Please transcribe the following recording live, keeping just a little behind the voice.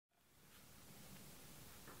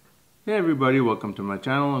Hey everybody, welcome to my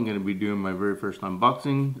channel. I'm going to be doing my very first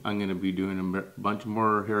unboxing. I'm going to be doing a bunch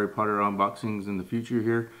more Harry Potter unboxings in the future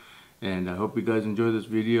here, and I hope you guys enjoy this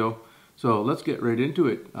video. So let's get right into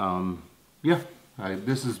it.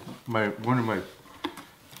 This is one of my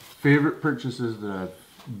favorite purchases that I've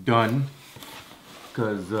done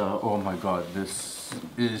because oh my god, this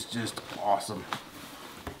is just awesome,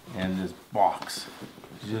 and this box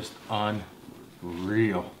is just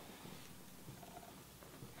unreal.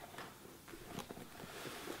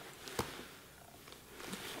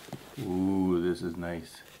 Ooh, this is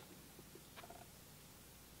nice.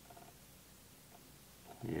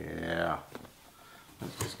 Yeah.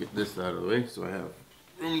 Let's just get this out of the way so I have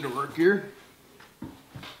room to work here.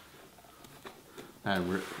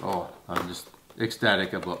 And I'm just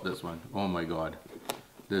ecstatic about this one. Oh my god.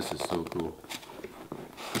 This is so cool.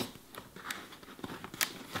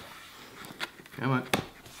 Come on.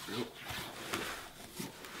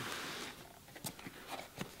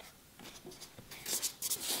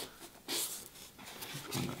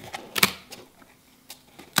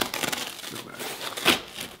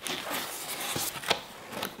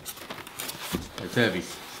 It's heavy.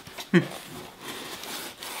 Get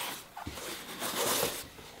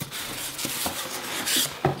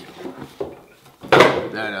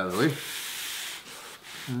that out of the way.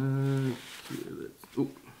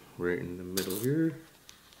 Right in the middle here.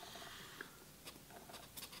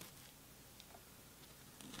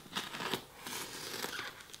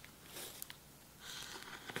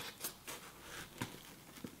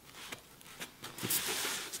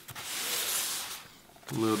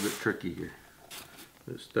 A little bit tricky here.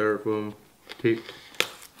 The styrofoam tape.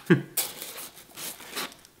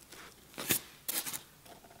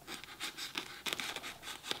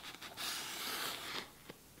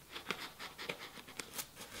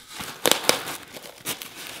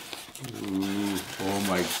 Ooh, oh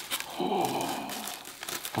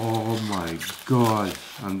my god.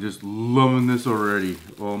 I'm just loving this already.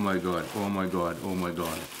 Oh my god, oh my god, oh my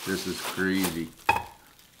god. This is crazy.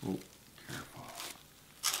 Oh, careful.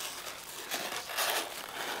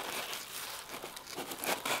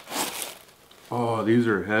 Oh, these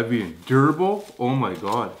are heavy and durable. Oh my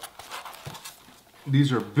god.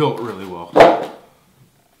 These are built really well. Let's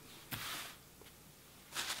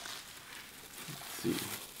see.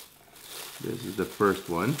 This is the first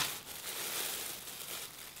one.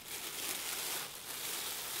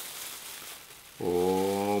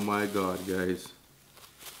 Oh my god, guys.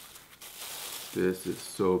 This is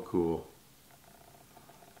so cool.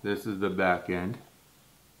 This is the back end.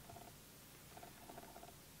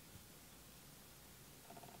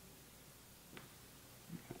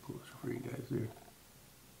 Closer for you guys there.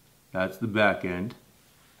 That's the back end.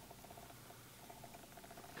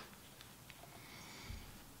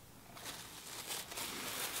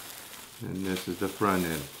 And this is the front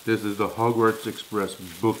end. This is the Hogwarts Express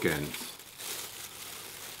Bookends.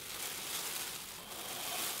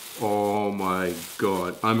 Oh my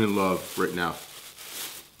god, I'm in love right now.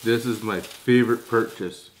 This is my favorite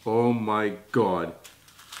purchase. Oh my god.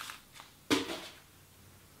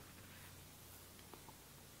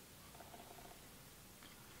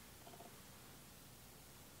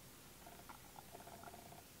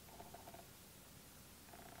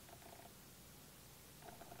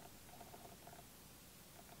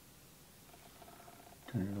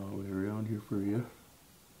 Turn it all the way around here for you.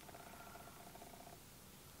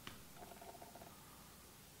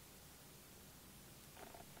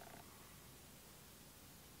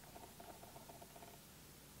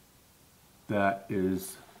 That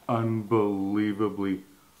is unbelievably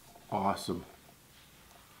awesome.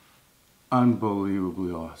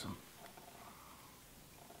 Unbelievably awesome.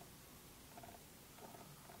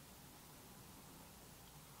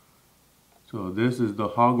 So this is the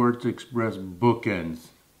Hogwarts Express Bookends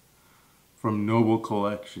from Noble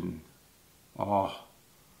Collection. Oh,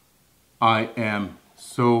 I am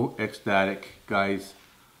so ecstatic, guys.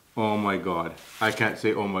 Oh my god. I can't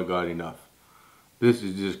say oh my god enough. This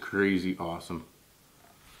is just crazy awesome.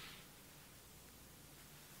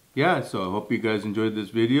 Yeah, so I hope you guys enjoyed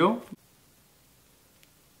this video.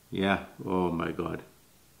 Yeah, oh my god.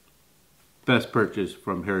 Best purchase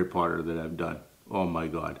from Harry Potter that I've done. Oh my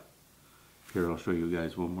god. Here, I'll show you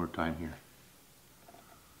guys one more time here.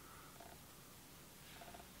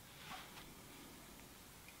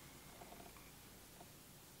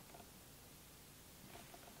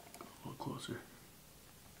 A little closer.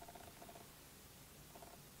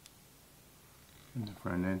 In the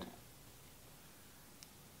front end.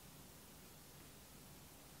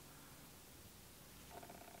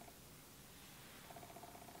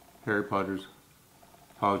 Harry Potter's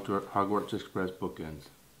Hogwarts Express Bookends.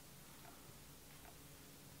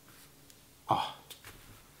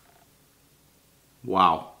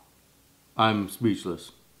 wow. I'm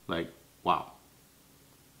speechless. Like, wow.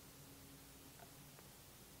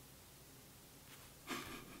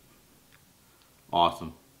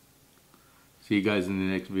 Awesome. See you guys in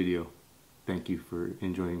the next video. Thank you for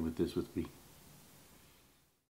enjoying this with me.